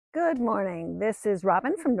Good morning. This is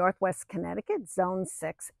Robin from Northwest Connecticut, Zone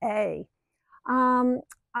 6A. Um,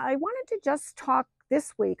 I wanted to just talk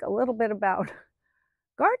this week a little bit about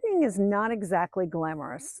gardening is not exactly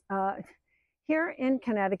glamorous. Here in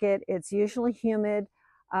Connecticut, it's usually humid,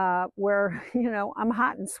 where, I'm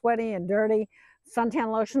hot and sweaty and dirty,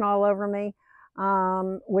 suntan lotion all over me,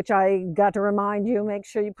 which I got to remind you, make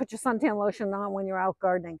sure you put your suntan lotion on when you're out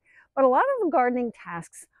gardening. But a lot of the gardening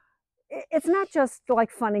tasks, it's not just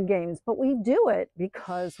like fun and games, but we do it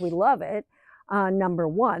because we love it, number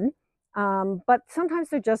one. But sometimes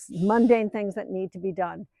they're just mundane things that need to be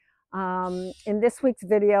done. In this week's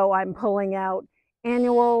video, I'm pulling out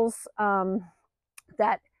annuals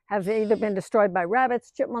that have either been destroyed by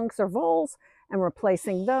rabbits, chipmunks, or voles, and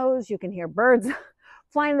replacing those. You can hear birds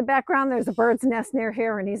flying in the background. There's a bird's nest near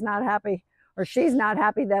here, and he's not happy, or she's not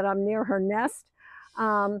happy that I'm near her nest.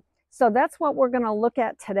 So that's what we're going to look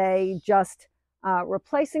at today, just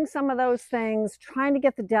replacing some of those things, trying to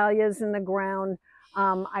get the dahlias in the ground.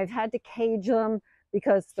 I've had to cage them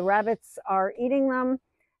because the rabbits are eating them,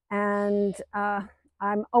 and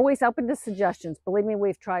I'm always open to suggestions. Believe me,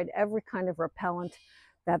 we've tried every kind of repellent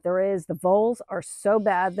that there is. The voles are so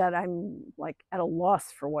bad that I'm like at a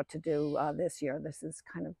loss for what to do this year. This has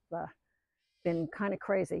kind of been kind of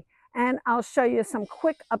crazy. And I'll show you some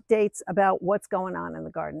quick updates about what's going on in the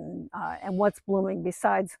garden and what's blooming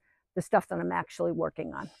besides the stuff that I'm actually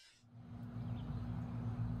working on.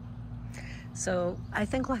 So I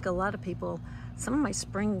think, like a lot of people, some of my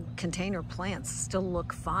spring container plants still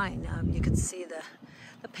look fine. You can see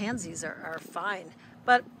the pansies are fine,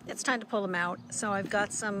 but it's time to pull them out. So I've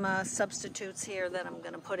got some substitutes here that I'm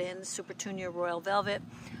going to put in. Supertunia Royal Velvet.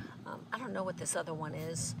 I don't know what this other one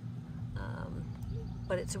is.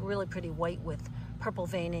 But it's a really pretty white with purple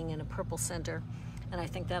veining and a purple center. And I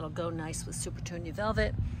think that'll go nice with Supertunia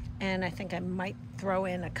Velvet. And I think I might throw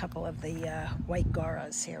in a couple of the white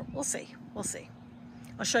Garas here. We'll see, we'll see.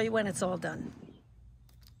 I'll show you when it's all done.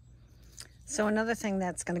 So another thing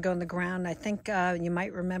that's gonna go in the ground, I think you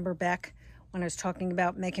might remember back when I was talking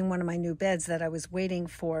about making one of my new beds that I was waiting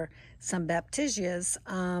for some Baptisias.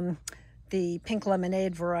 The pink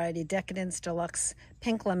lemonade variety, Decadence Deluxe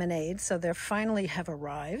Pink Lemonade. So they finally have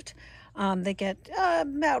arrived. They get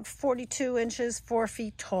about 42 inches, 4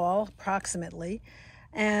 feet tall, approximately.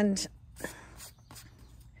 And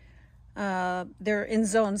they're in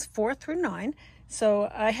zones 4 through 9. So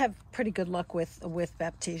I have pretty good luck with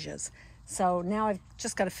Baptisias. So now I've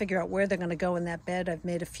just got to figure out where they're going to go in that bed. I've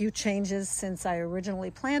made a few changes since I originally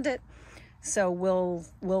planned it. So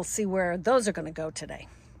we'll see where those are going to go today.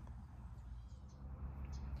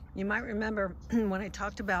 You might remember when I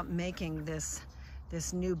talked about making this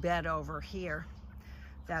new bed over here,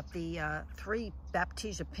 that the 3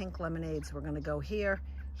 Baptisia pink lemonades were going to go here,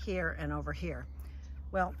 here, and over here.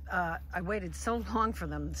 Well, I waited so long for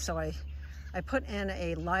them, so I put in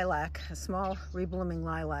a lilac, a small reblooming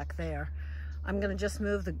lilac there. I'm going to just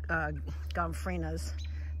move the gomphrenias,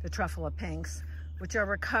 the truffula pinks, which are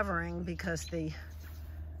recovering because the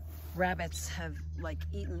rabbits have like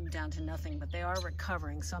eaten them down to nothing, but they are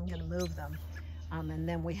recovering, so I'm going to move them. And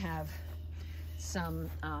then we have some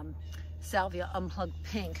salvia unplugged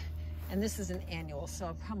pink, and this is an annual, so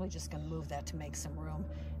I'm probably just going to move that to make some room.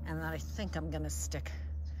 And then I think I'm going to stick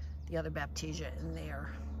the other Baptisia in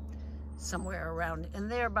there, somewhere around in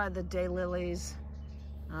there by the daylilies,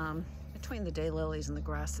 between the daylilies and the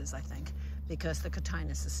grasses, I think, because the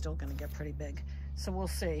cotinus is still going to get pretty big. So we'll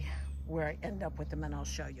see where I end up with them, and I'll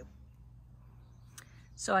show you.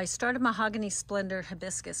 So I started Mahogany Splendor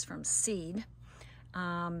Hibiscus from seed.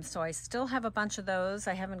 So I still have a bunch of those.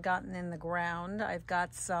 I haven't gotten in the ground. I've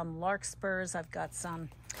got some larkspurs. I've got some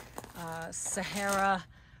Sahara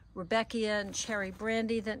Rebecca and Cherry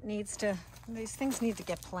Brandy that these things need to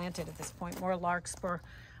get planted at this point. More larkspur,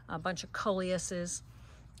 a bunch of coleuses.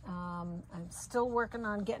 I'm still working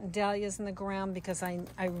on getting dahlias in the ground because I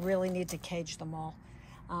really need to cage them all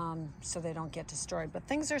so they don't get destroyed. But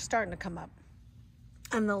things are starting to come up.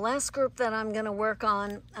 And the last group that I'm going to work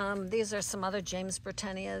on, these are some other James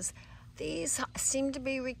Britannias. These seem to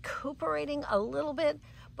be recuperating a little bit,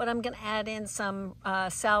 but I'm going to add in some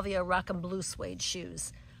Salvia Rock and Blue suede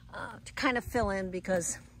shoes to kind of fill in,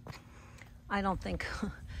 because I don't think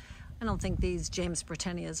these James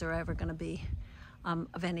Britannias are ever going to be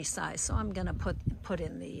of any size. So I'm going to put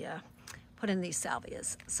in these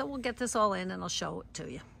salvias. So we'll get this all in and I'll show it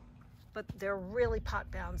to you. But they're really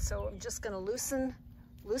pot bound, so I'm just going to loosen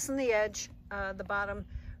the edge, the bottom,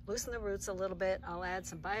 loosen the roots a little bit. I'll add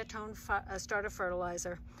some Biotone starter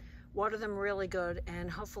fertilizer, water them really good,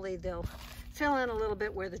 and hopefully they'll fill in a little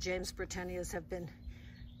bit where the James Britannias have been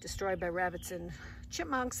destroyed by rabbits and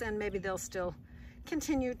chipmunks, and maybe they'll still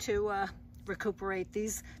continue to recuperate.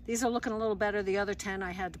 These are looking a little better. The other 10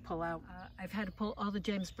 I had to pull out. I've had to pull all the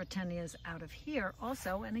James Britannias out of here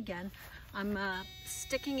also, and again, I'm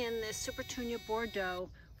sticking in this Supertunia Bordeaux.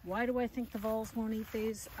 Why do I think the voles won't eat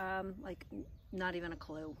these? Like, not even a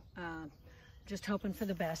clue. Just hoping for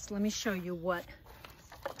the best. Let me show you what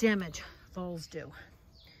damage voles do.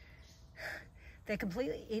 They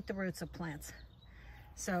completely eat the roots of plants.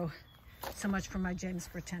 So much for my James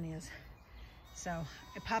Britannias. So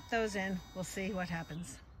I pop those in. We'll see what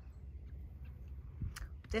happens.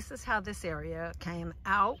 This is how this area came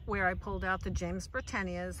out, where I pulled out the James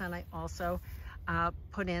Britannias, and I also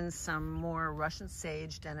put in some more Russian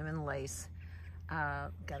sage, denim, and lace.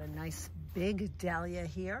 Got a nice big dahlia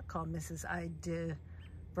here called Mrs. I de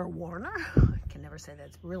Verwarner. I can never say that.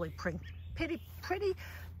 It's really pretty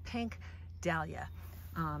pink dahlia.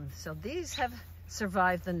 So these have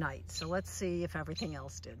survived the night. So let's see if everything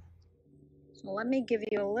else did. So let me give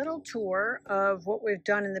you a little tour of what we've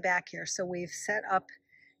done in the back here. So we've set up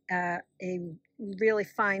a really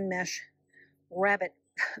fine mesh rabbit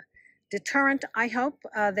deterrent, I hope.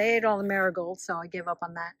 They ate all the marigolds, so I gave up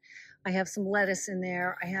on that. I have some lettuce in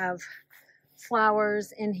there. I have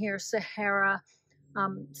flowers in here, Sahara,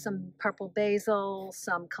 some purple basil,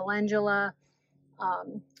 some calendula,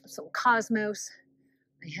 some cosmos.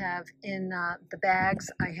 I have in the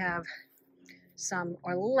bags, I have some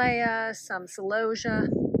orleia, some celosia,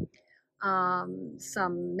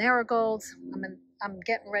 some marigolds. I'm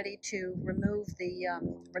getting ready to remove the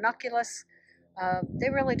ranunculus. They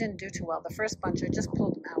really didn't do too well. The first bunch, I just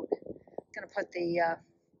pulled them out. I'm going to put the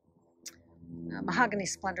mahogany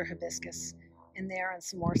splendor hibiscus in there and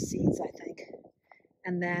some more seeds, I think.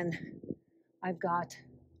 And then I've got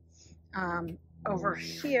over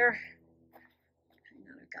here,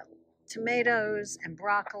 I've got tomatoes and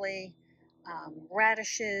broccoli,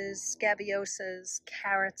 radishes, scabiosas,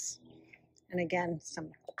 carrots, and again,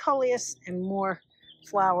 some coleus and more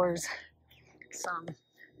flowers. Some,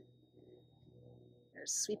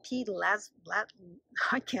 there's sweet pea,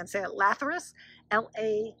 I can't say it, Lathyrus,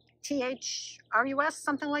 L-A-T-H-R-U-S,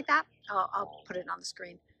 something like that. I'll put it on the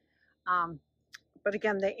screen. But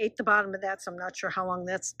again, they ate the bottom of that, so I'm not sure how long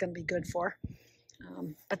that's going to be good for.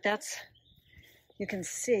 But that's, you can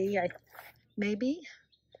see,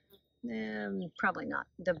 probably not,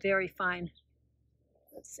 the very fine,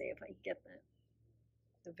 let's see if I can get that,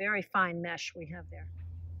 the very fine mesh we have there.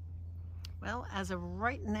 Well, as of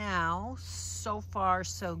right now, so far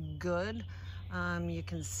so good. You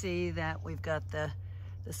can see that we've got the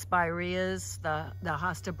spireas, the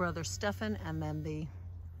Hosta Brother Stefan, and then the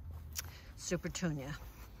Supertunia,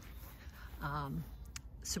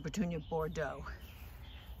 Supertunia Bordeaux.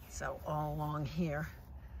 So all along here.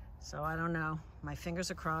 So I don't know, my fingers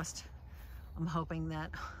are crossed. I'm hoping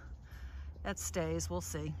that stays, we'll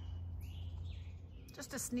see.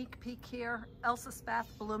 Just a sneak peek here, Elsa Spath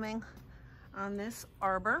blooming on this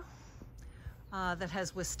arbor that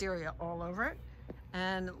has wisteria all over it.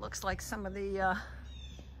 And it looks like some of the,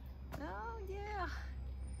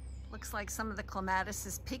 looks like some of the clematis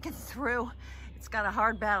is peeking through. It's got a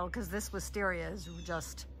hard battle because this wisteria is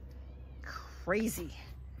just crazy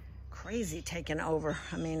taking over.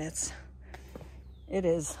 I mean, it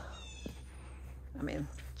is. I mean,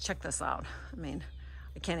 check this out. I mean,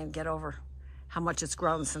 I can't even get over how much it's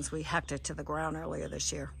grown since we hacked it to the ground earlier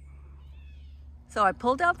this year. So I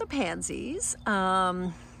pulled out the pansies,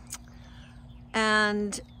 and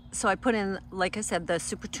so I put in, like I said, the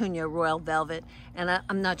Supertunia Royal Velvet, and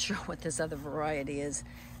I'm not sure what this other variety is.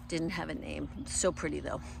 Didn't have a name. It's so pretty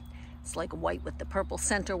though. It's like white with the purple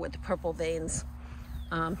center with the purple veins.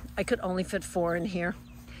 I could only fit 4 in here.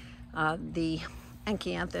 The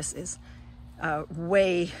Enkianthus is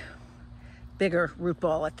way bigger root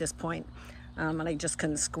ball at this point, and I just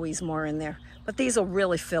couldn't squeeze more in there. But these will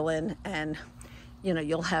really fill in, and you know,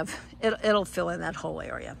 you'll have it'll fill in that whole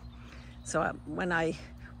area. So when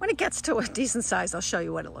it gets to a decent size, I'll show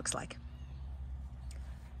you what it looks like.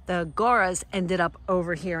 The Goras ended up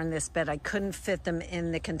over here in this bed. I couldn't fit them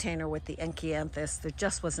in the container with the Enkianthus. There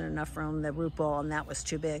just wasn't enough room, the root ball, and that was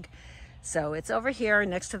too big. So it's over here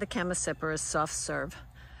next to the Chamaecyparis soft serve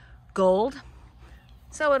gold.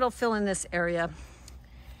 So it'll fill in this area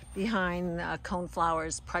behind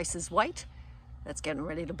coneflowers. Price is White. That's getting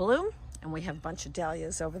ready to bloom. And we have a bunch of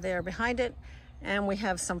dahlias over there behind it. And we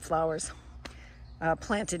have some flowers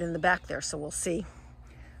planted in the back there. So we'll see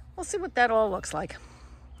what that all looks like.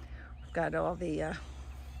 We've got all the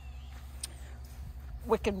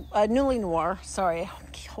Newly Noir, sorry, I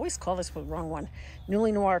always call this the wrong one.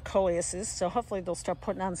 Newly Noir coleuses, so hopefully they'll start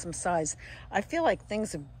putting on some size. I feel like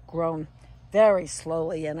things have grown very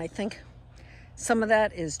slowly. And I think some of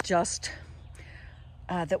that is just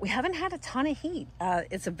that we haven't had a ton of heat.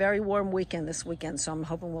 It's a very warm weekend this weekend, so I'm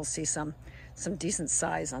hoping we'll see some decent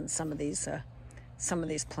size on some of these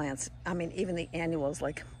plants. I mean, even the annuals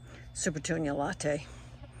like Supertunia latte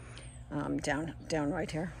down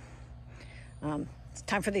right here. It's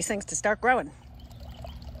time for these things to start growing.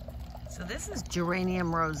 So this is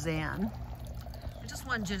Geranium Roseanne. I just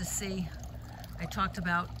wanted you to see, I talked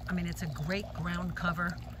about, I mean, it's a great ground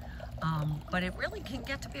cover, but it really can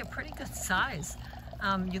get to be a pretty good size.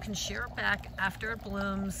 You can shear it back after it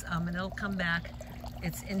blooms, and it'll come back.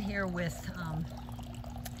 It's in here with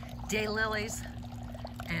daylilies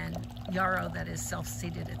and yarrow that is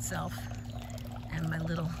self-seeded itself, and my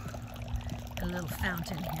little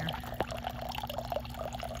fountain here.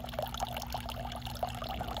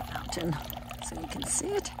 Little fountain, so you can see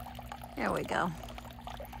it. There we go.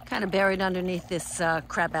 Kind of buried underneath this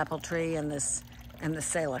crabapple tree and the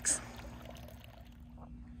salix.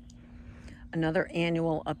 Another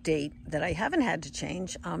annual update that I haven't had to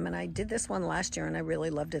change, and I did this one last year and I really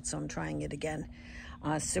loved it, so I'm trying it again.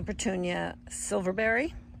 Supertunia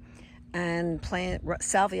silverberry and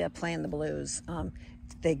salvia playing the blues.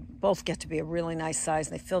 They both get to be a really nice size.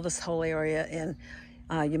 They fill this whole area in.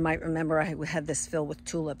 You might remember I had this filled with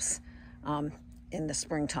tulips in the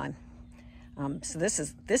springtime. So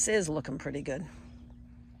this is looking pretty good.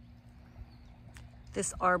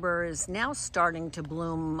 This arbor is now starting to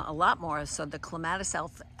bloom a lot more. So the Clematis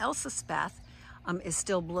elsaspathe is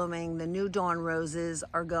still blooming. The New Dawn roses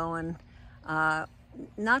are going.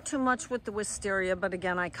 Not too much with the wisteria, but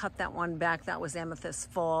again, I cut that one back. That was Amethyst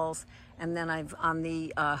Falls. And then I've on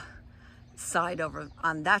the side over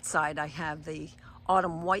on that side, I have the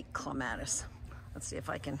Autumn White Clematis. Let's see if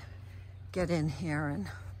I can get in here. And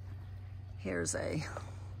here's a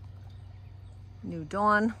New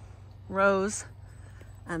Dawn rose.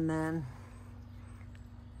 And then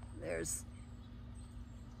there's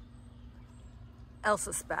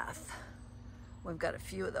elsaspathe. We've got a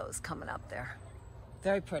few of those coming up there.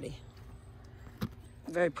 Very pretty.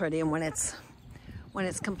 Very pretty. And when it's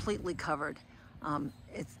completely covered,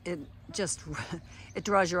 it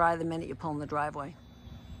draws your eye the minute you pull in the driveway.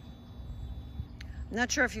 I'm not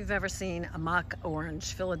sure if you've ever seen a mock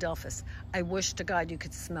orange, Philadelphus. I wish to God you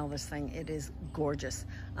could smell this thing. It is gorgeous.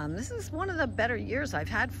 This is one of the better years I've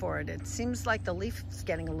had for it. It seems like the leaf is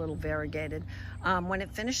getting a little variegated. When it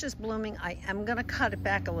finishes blooming, I am gonna cut it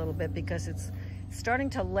back a little bit because it's starting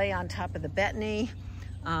to lay on top of the betony.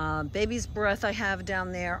 Baby's breath I have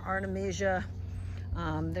down there, Artemisia.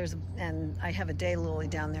 And I have a daylily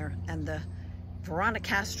down there, and the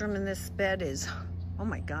Veronicastrum in this bed is, oh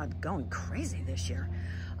my God, going crazy this year.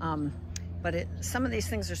 But some of these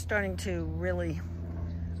things are starting to really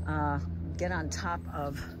get on top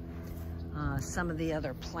of some of the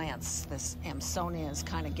other plants. This Amsonia is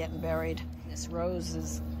kind of getting buried. This rose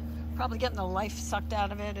is probably getting the life sucked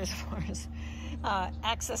out of it as far as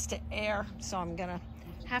access to air. So I'm gonna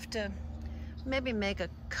have to maybe make a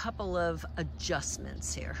couple of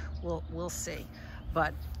adjustments here. We'll see.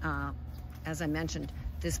 But as I mentioned,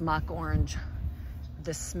 this mock orange,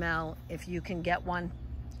 the smell, if you can get one,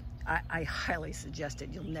 I highly suggest it.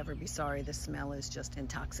 You'll never be sorry. The smell is just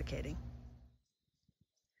intoxicating.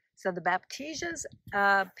 So the Baptisia's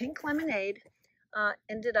pink lemonade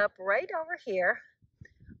ended up right over here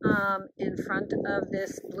in front of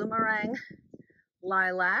this bloomerang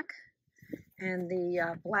lilac and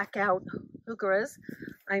the blackout heucheras.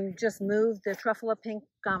 I just moved the truffula pink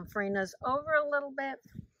gomphrenias over a little bit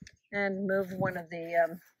and moved one of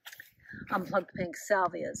the unplugged pink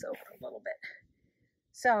salvias over a little bit.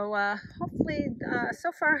 So hopefully,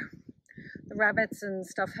 so far the rabbits and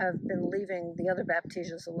stuff have been leaving the other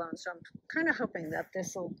Baptisias alone. So I'm kind of hoping that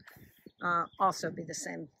this will also be the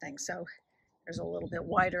same thing. So there's a little bit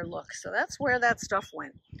wider look. So that's where that stuff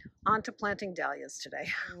went. On to planting dahlias today.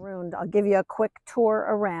 I'll give you a quick tour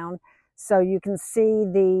around so you can see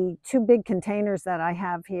the two big containers that I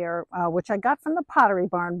have here, which I got from the Pottery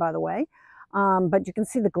Barn, by the way. But you can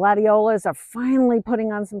see the gladiolas are finally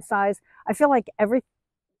putting on some size. I feel like every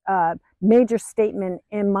major statement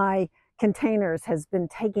in my containers has been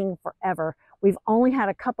taking forever. We've only had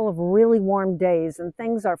a couple of really warm days and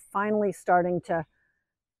things are finally starting to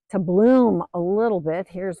bloom a little bit.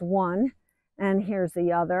 Here's one and here's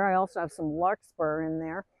the other. I also have some larkspur in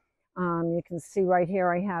there. You can see right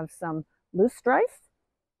here I have some loosestrife.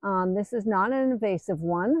 This is not an invasive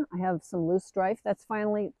one. I have some loosestrife.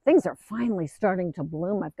 Things are finally starting to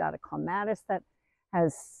bloom. I've got a clematis that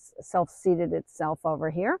has self-seeded itself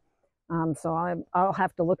over here. So I'll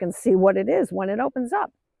have to look and see what it is when it opens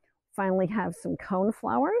up. Finally have some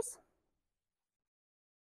coneflowers.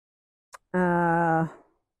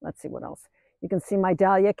 Let's see what else. You can see my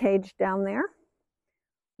dahlia cage down there.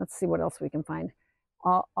 Let's see what else we can find.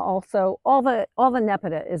 Also, all the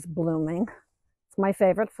Nepeta is blooming. It's my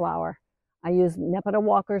favorite flower. I use Nepeta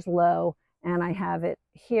Walker's Low, and I have it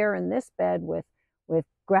here in this bed with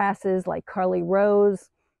grasses like Carly Rose,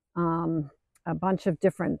 a bunch of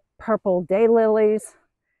different purple daylilies.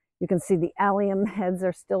 You can see the allium heads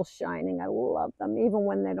are still shining. I love them, even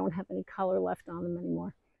when they don't have any color left on them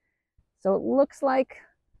anymore. So it looks like,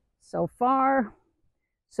 so far,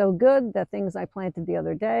 so good. The things I planted the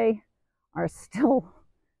other day are still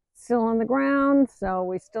on the ground. So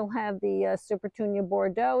we still have the Supertunia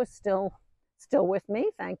Bordeaux still with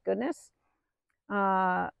me, thank goodness.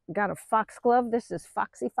 Got a foxglove. This is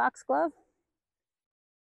Foxy Foxglove.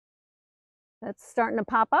 That's starting to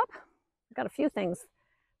pop up. Got a few things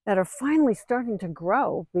that are finally starting to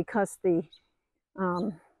grow because the,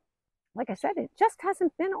 like I said, it just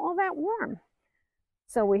hasn't been all that warm.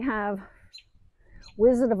 So we have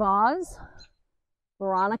Wizard of Oz,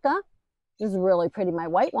 Veronica. This is really pretty. My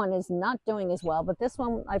white one is not doing as well, but this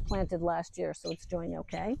one I planted last year, so it's doing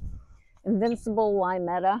okay. Invincible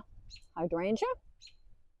Limetta Hydrangea.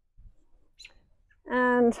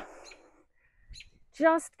 And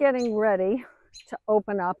just getting ready to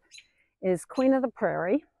open up is Queen of the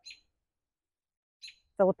Prairie,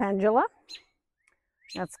 Philipendula.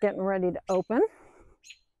 That's getting ready to open.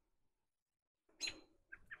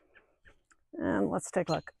 And let's take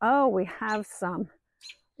a look. Oh, we have some,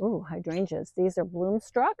 ooh, hydrangeas. These are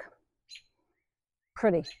bloomstruck.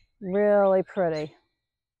 Pretty, really pretty.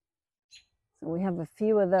 So we have a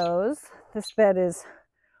few of those. This bed is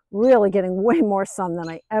really getting way more sun than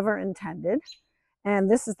I ever intended.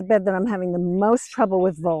 And this is the bed that I'm having the most trouble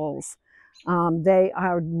with voles. They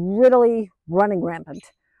are really running rampant.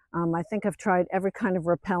 I think I've tried every kind of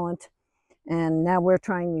repellent, and now we're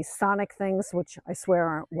trying these sonic things, which I swear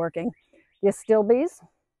aren't working. The astilbes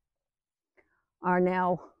are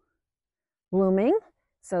now blooming.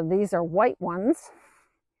 So these are white ones.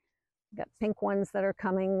 Got pink ones that are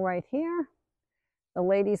coming right here. The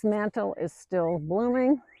lady's mantle is still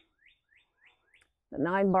blooming. The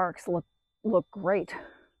 9 barks look great.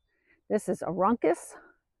 This is Aruncus.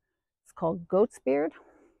 It's called Goat's Beard.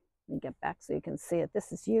 Let me get back so you can see it.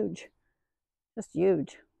 This is huge, just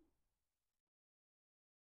huge.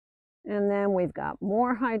 And then we've got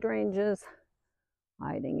more hydrangeas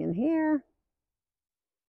hiding in here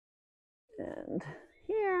and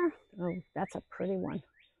here. Oh, that's a pretty one.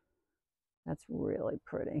 That's really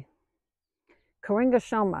pretty.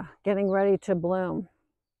 Karingashoma getting ready to bloom.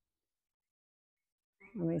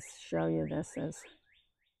 Let me show you this. Let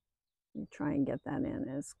me try and get that in.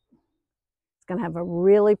 It's going to have a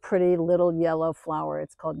really pretty little yellow flower.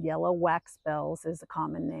 It's called Yellow Wax Bells, is a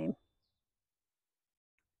common name.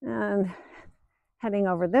 And heading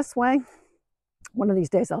over this way, one of these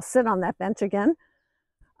days I'll sit on that bench again.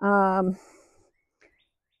 So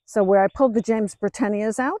where I pulled the James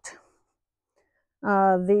Britannias out,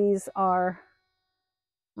 these are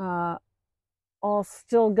all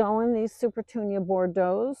still going. These Supertunia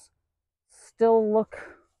Bordeaux still look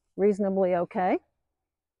reasonably okay.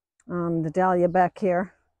 The dahlia back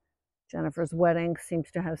here, Jennifer's Wedding, seems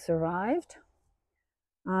to have survived.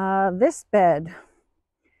 This bed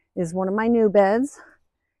is one of my new beds,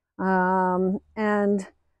 and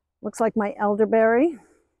looks like my elderberry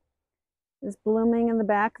is blooming in the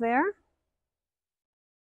back there.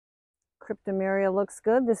 Cryptomeria looks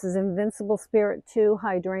good. This is Invincible Spirit 2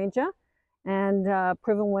 Hydrangea, and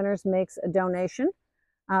Proven Winners makes a donation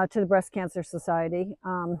to the Breast Cancer Society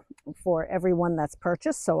for everyone that's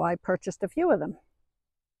purchased, so I purchased a few of them.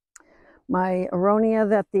 My aronia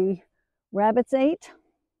that the rabbits ate,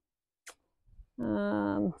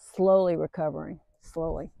 slowly recovering,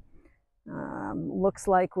 slowly. Looks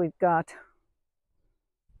like we've got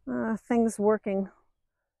things working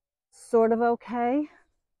sort of okay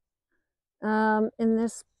in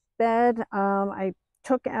this bed. I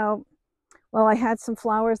took out, well, I had some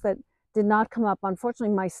flowers that did not come up.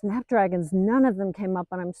 Unfortunately, my snapdragons, none of them came up,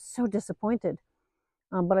 and I'm so disappointed.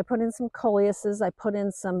 But I put in some coleuses. I put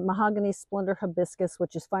in some mahogany splendor hibiscus,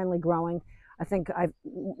 which is finally growing. I think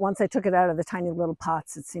once I took it out of the tiny little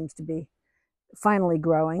pots, it seems to be finally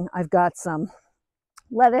growing. I've got some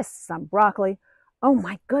lettuce, some broccoli. Oh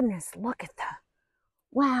my goodness, look at that.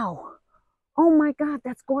 Wow. Oh my God,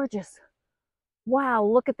 that's gorgeous. Wow,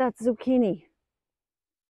 look at that zucchini.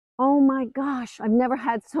 Oh my gosh, I've never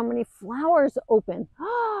had so many flowers open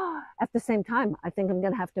at the same time. I think I'm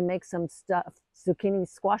gonna have to make some zucchini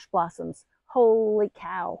squash blossoms. Holy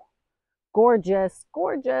cow. Gorgeous,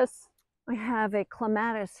 gorgeous. I have a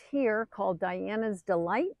clematis here called Diana's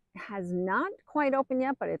Delight. It has not quite opened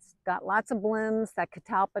yet, but it's got lots of blooms. That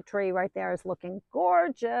catalpa tree right there is looking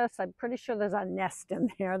gorgeous. I'm pretty sure there's a nest in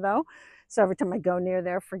there though. So every time I go near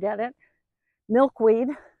there, forget it. Milkweed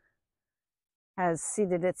has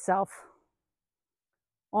seeded itself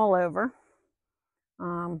all over.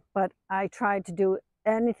 But I tried to do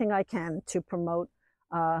anything I can to promote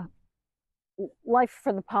life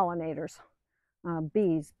for the pollinators,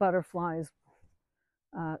 bees, butterflies,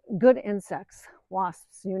 good insects,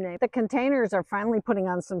 wasps, you name it. The containers are finally putting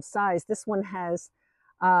on some size. This one has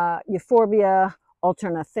Euphorbia,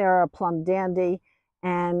 Alternathera, Plum Dandy,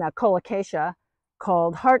 and Colocasia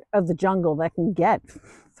called Heart of the Jungle that can get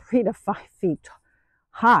 3 to 5 feet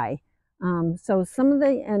high. So some of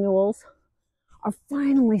the annuals are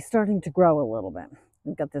finally starting to grow a little bit.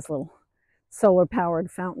 We've got this little solar powered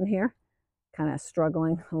fountain here, kind of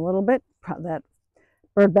struggling a little bit. That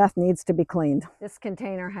bird bath needs to be cleaned. This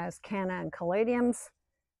container has canna and caladiums.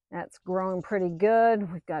 That's growing pretty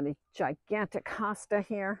good. We've got a gigantic hosta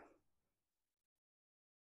here.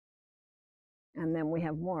 And then we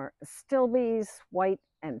have more stilbes, white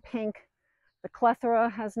and pink. The clethra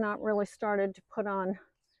has not really started to put on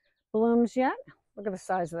blooms yet. Look at the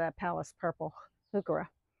size of that Pallas purple heuchera.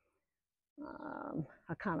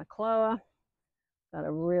 Aconocloa, got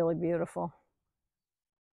a really beautiful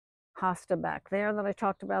hosta back there that I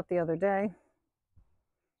talked about the other day.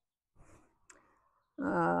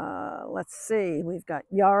 Let's see, we've got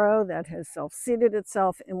yarrow that has self-seeded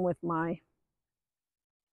itself in with my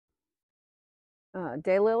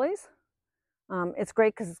daylilies. It's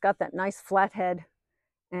great because it's got that nice flat head,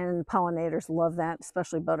 and pollinators love that,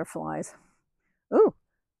 especially butterflies. Ooh,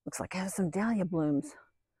 looks like I have some dahlia blooms.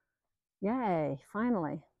 Yay,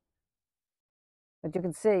 finally. But you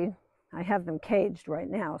can see I have them caged right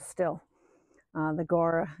now still. The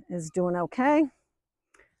Gora is doing okay.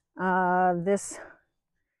 This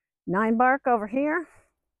 9-bark over here,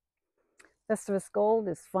 Festivus Gold,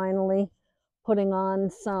 is finally putting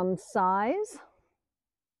on some size.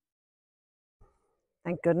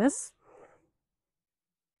 Thank goodness.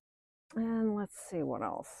 And let's see what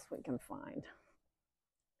else we can find.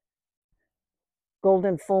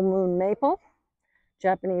 Golden full moon maple,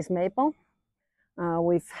 Japanese maple.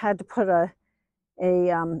 We've had to put a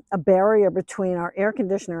barrier between our air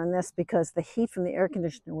conditioner and this because the heat from the air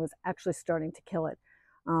conditioner was actually starting to kill it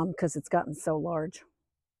because it's gotten so large.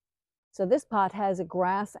 So this pot has a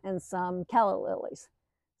grass and some calla lilies.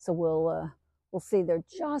 So we'll see. They're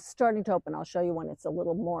just starting to open. I'll show you when it's a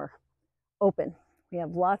little more open. We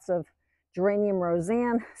have lots of geranium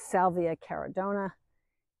roseanne, salvia caradona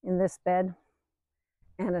in this bed,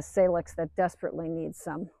 and a salix that desperately needs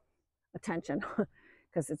some attention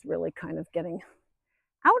because it's really kind of getting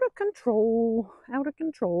out of control,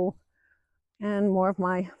 And more of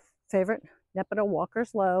my favorite Nepido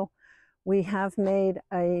Walker's Low. We have made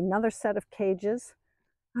another set of cages.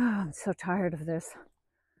 Oh, I'm so tired of this.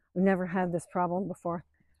 I've never had this problem before.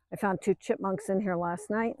 I found 2 chipmunks in here last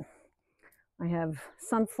night. I have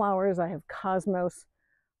sunflowers, I have cosmos,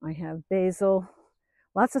 I have basil,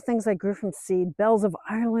 lots of things I grew from seed. Bells of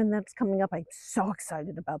Ireland, that's coming up. I'm so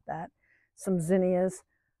excited about that. Some zinnias.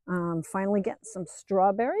 Finally getting some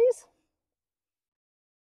strawberries.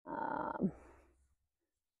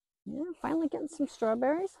 Yeah, finally getting some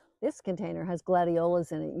strawberries. This container has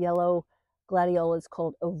gladiolas in it, yellow gladiolas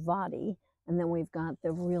called ovati. And then we've got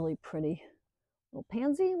the really pretty little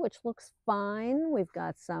pansy, which looks fine. We've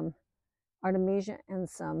got some artemisia and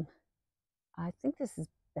some, I think this is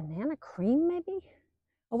banana cream maybe?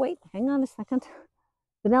 Oh wait, hang on a second.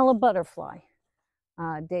 Vanilla butterfly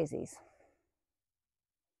daisies.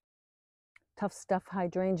 Tough Stuff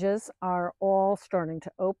hydrangeas are all starting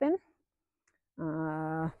to open.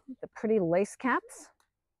 The pretty lace caps.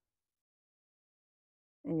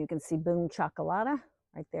 And you can see Boom Chocolata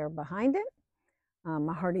right there behind it.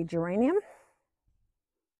 A hardy geranium.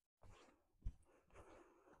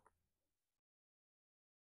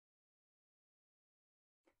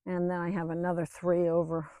 And then I have another 3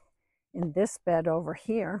 over in this bed over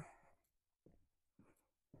here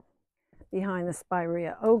behind the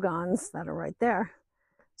Spirea ogons that are right there.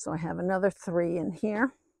 So I have another 3 in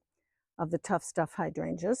here of the Tough Stuff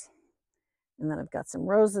hydrangeas. And then I've got some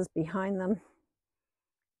roses behind them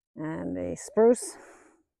and a spruce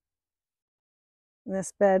in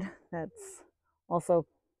this bed that's also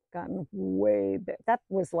gotten way big. That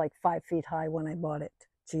was like 5 feet high when I bought it.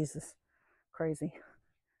 Jesus, crazy.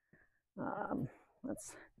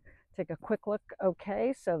 Let's take a quick look.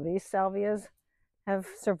 Okay, so these salvias have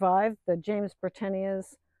survived. The James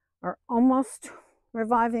Britannias are almost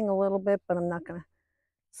reviving a little bit, but I'm not going to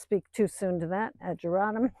speak too soon to that.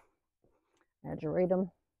 Ageratum,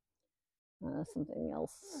 something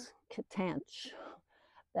else, Catanch,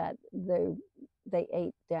 that they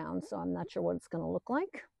ate down, so I'm not sure what it's going to look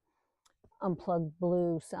like. Unplugged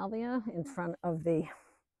blue salvia in front of the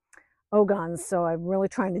ogons, so I'm really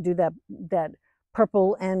trying to do that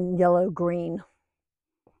purple and yellow green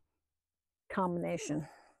combination.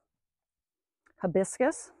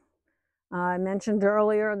 Hibiscus, I mentioned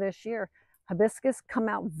earlier this year, hibiscus come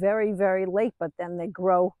out very, very late, but then they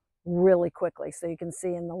grow really quickly. So you can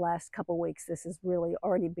see in the last couple weeks, this has really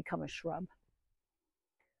already become a shrub.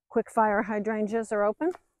 Quick fire hydrangeas are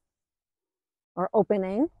open, or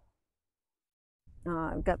opening.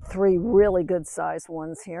 I've got 3 really good sized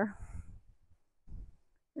ones here.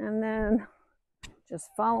 And then just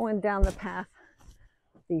following down the path,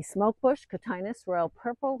 the smoke bush, Cotinus royal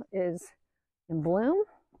purple, is in bloom.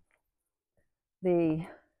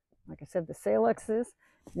 Like I said, the salixes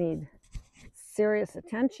need serious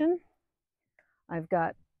attention. I've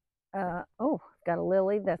got, I've got a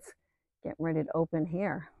lily that's getting ready to open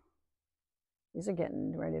here. These are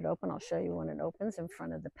getting ready to open. I'll show you when it opens in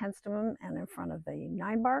front of the penstemon and in front of the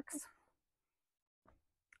 9-barks.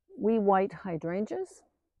 Wee white hydrangeas.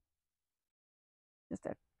 Just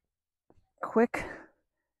a quick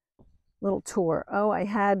little tour. Oh, I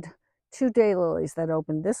had 2 daylilies that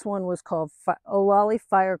opened. This one was called Olali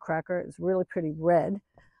Firecracker. It's really pretty red.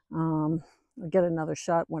 I'll get another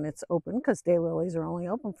shot when it's open because daylilies are only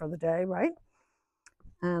open for the day, right?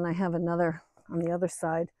 And I have another on the other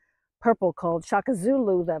side, purple, called Shaka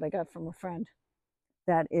Zulu, that I got from a friend,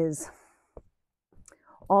 that is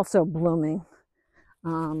also blooming.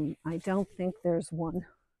 I don't think there's one.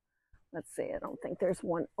 Let's see, I don't think there's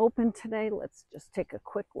one open today. Let's just take a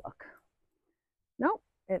quick look. Nope,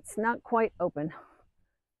 it's not quite open.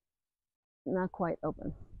 Not quite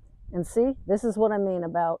open. And see, this is what I mean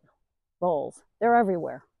about bowls. They're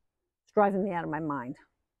everywhere. It's driving me out of my mind.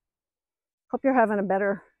 Hope you're having a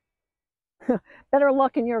better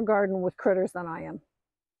luck in your garden with critters than I am.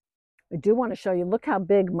 I do want to show you, look how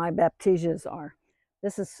big my baptisias are.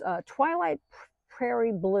 This is Twilight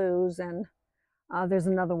Prairie Blues, and there's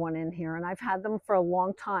another one in here, and I've had them for a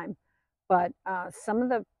long time, but some of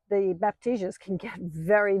the baptisias can get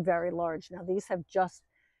very, very large. Now these have just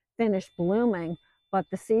finished blooming, but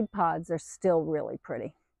the seed pods are still really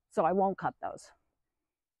pretty, so I won't cut those.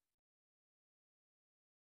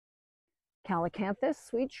 Calycanthus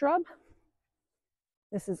sweet shrub.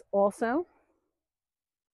 This is also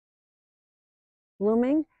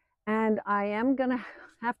blooming, and I am gonna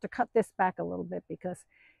have to cut this back a little bit because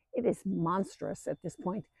it is monstrous at this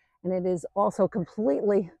point, and it is also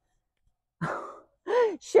completely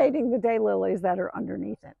shading the daylilies that are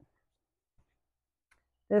underneath it.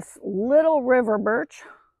 This little river birch,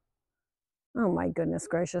 oh my goodness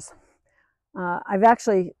gracious. I've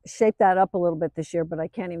actually shaped that up a little bit this year, but I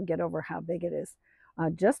can't even get over how big it is.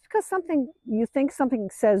 Just because you think something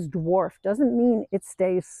says dwarf doesn't mean it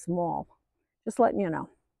stays small. Just letting you know.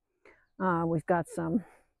 We've got some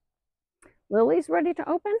lilies ready to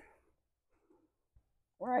open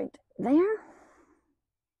right there.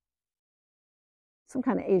 Some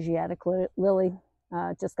kind of Asiatic lily.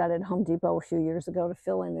 Just got it at Home Depot a few years ago to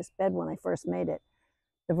fill in this bed when I first made it.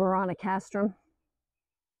 The Veronicastrum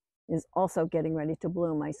is also getting ready to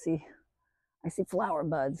bloom. I see flower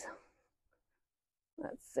buds.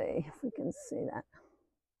 Let's see if we can see that.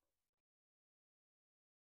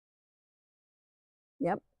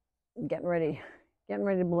 Yep, getting ready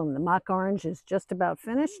to bloom. The mock orange is just about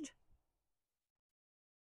finished.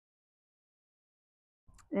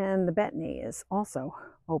 And the betony is also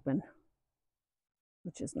open,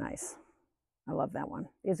 which is nice. I love that one.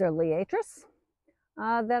 These are Liatris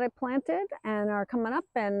that I planted and are coming up,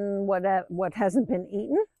 and what hasn't been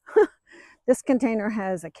eaten. This container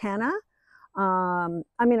has a canna.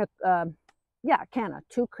 Canna,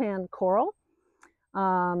 toucan coral,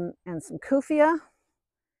 and some kufia,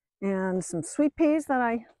 and some sweet peas that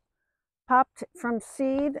I popped from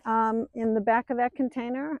seed in the back of that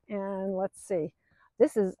container. And let's see,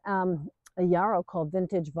 this is a yarrow called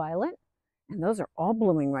Vintage Violet, and those are all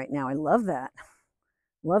blooming right now. I love that.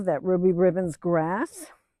 Love that. Ruby Ribbons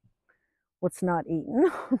grass. What's not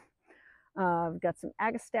eaten? I've got some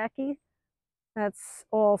Agastache. That's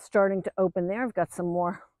all starting to open there. I've got some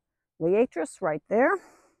more Liatris right there.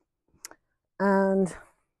 And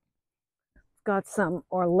got some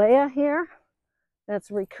Orlea here that's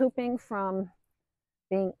recouping from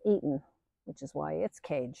being eaten, which is why it's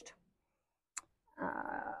caged.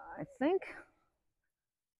 I think,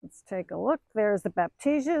 let's take a look. There's the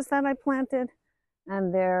baptisias that I planted,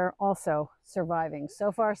 and they're also surviving.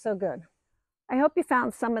 So far, so good. I hope you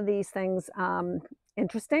found some of these things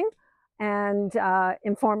interesting and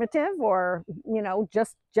informative, or, you know,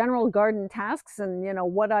 just general garden tasks and, you know,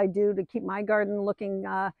 what I do to keep my garden looking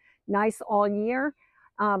nice all year.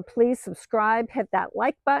 Please subscribe, hit that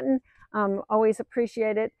like button. Always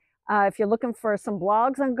appreciate it. If you're looking for some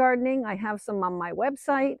blogs on gardening, I have some on my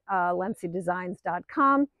website,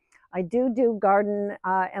 lenceydesigns.com. I do garden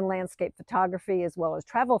and landscape photography as well as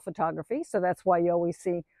travel photography. So that's why you always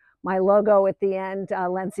see my logo at the end,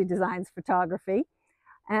 Lencey Designs Photography.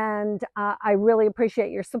 And I really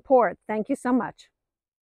appreciate your support. Thank you so much.